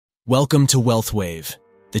Welcome to Wealth Wave,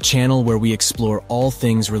 the channel where we explore all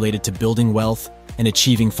things related to building wealth and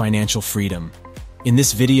achieving financial freedom. In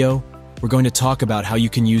this video, we're going to talk about how you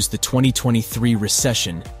can use the 2023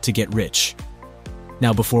 recession to get rich.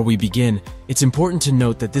 Now, before we begin, it's important to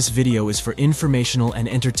note that this video is for informational and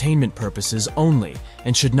entertainment purposes only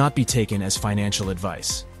and should not be taken as financial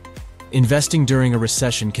advice. Investing during a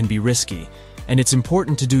recession can be risky, and it's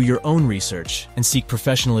important to do your own research and seek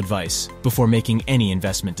professional advice before making any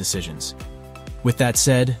investment decisions. With that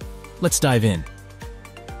said, let's dive in.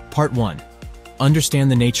 Part 1.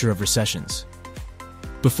 Understand the nature of recessions.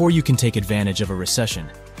 Before you can take advantage of a recession,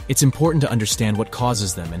 it's important to understand what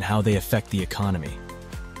causes them and how they affect the economy.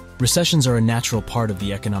 Recessions are a natural part of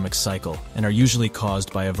the economic cycle and are usually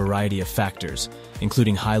caused by a variety of factors,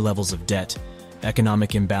 including high levels of debt,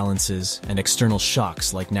 economic imbalances, and external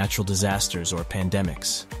shocks like natural disasters or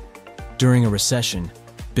pandemics. During a recession,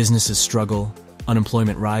 businesses struggle,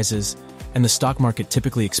 unemployment rises, and the stock market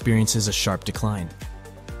typically experiences a sharp decline.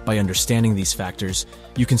 By understanding these factors,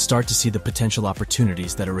 you can start to see the potential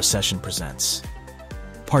opportunities that a recession presents.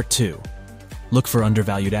 Part 2. Look for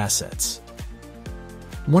undervalued assets.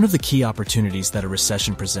 One of the key opportunities that a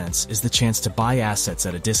recession presents is the chance to buy assets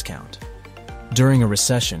at a discount. During a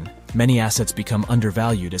recession, many assets become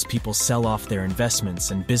undervalued as people sell off their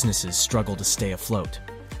investments and businesses struggle to stay afloat.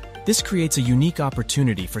 This creates a unique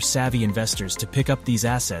opportunity for savvy investors to pick up these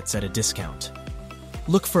assets at a discount.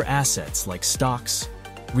 Look for assets like stocks,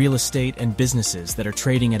 real estate, and businesses that are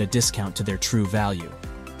trading at a discount to their true value.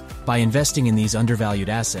 By investing in these undervalued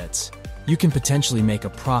assets, you can potentially make a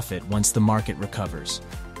profit once the market recovers.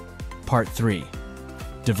 Part 3.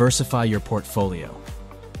 Diversify your portfolio.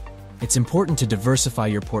 It's important to diversify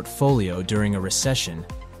your portfolio during a recession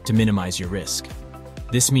to minimize your risk.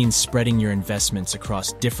 This means spreading your investments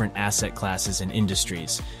across different asset classes and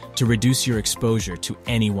industries to reduce your exposure to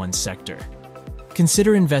any one sector.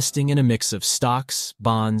 Consider investing in a mix of stocks,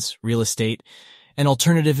 bonds, real estate, and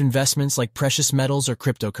alternative investments like precious metals or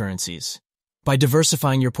cryptocurrencies. By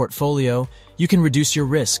diversifying your portfolio, you can reduce your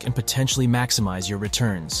risk and potentially maximize your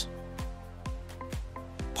returns.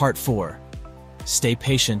 Part 4. Stay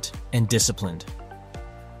patient and disciplined.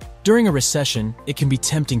 During a recession, it can be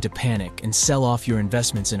tempting to panic and sell off your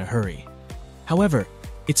investments in a hurry. However,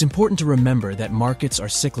 it's important to remember that markets are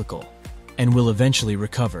cyclical and will eventually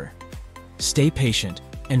recover. Stay patient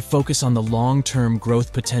and focus on the long-term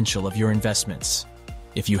growth potential of your investments.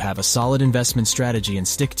 If you have a solid investment strategy and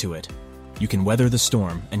stick to it, you can weather the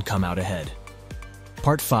storm and come out ahead.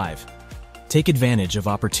 Part 5. Take advantage of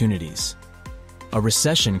opportunities. A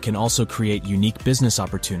recession can also create unique business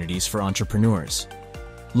opportunities for entrepreneurs.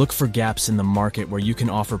 Look for gaps in the market where you can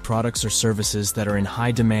offer products or services that are in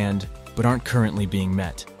high demand but aren't currently being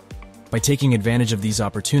met. By taking advantage of these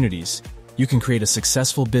opportunities, you can create a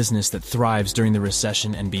successful business that thrives during the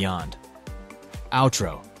recession and beyond.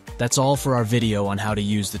 Outro. That's all for our video on how to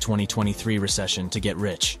use the 2023 recession to get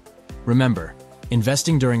rich. Remember,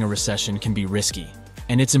 investing during a recession can be risky,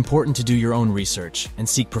 and it's important to do your own research and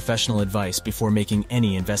seek professional advice before making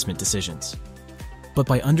any investment decisions. But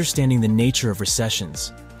by understanding the nature of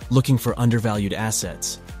recessions, looking for undervalued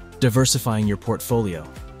assets, diversifying your portfolio,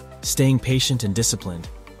 staying patient and disciplined,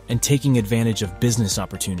 and taking advantage of business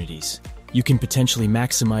opportunities, you can potentially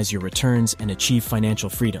maximize your returns and achieve financial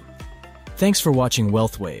freedom. Thanks for watching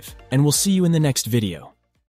Wealth Wave, and we'll see you in the next video.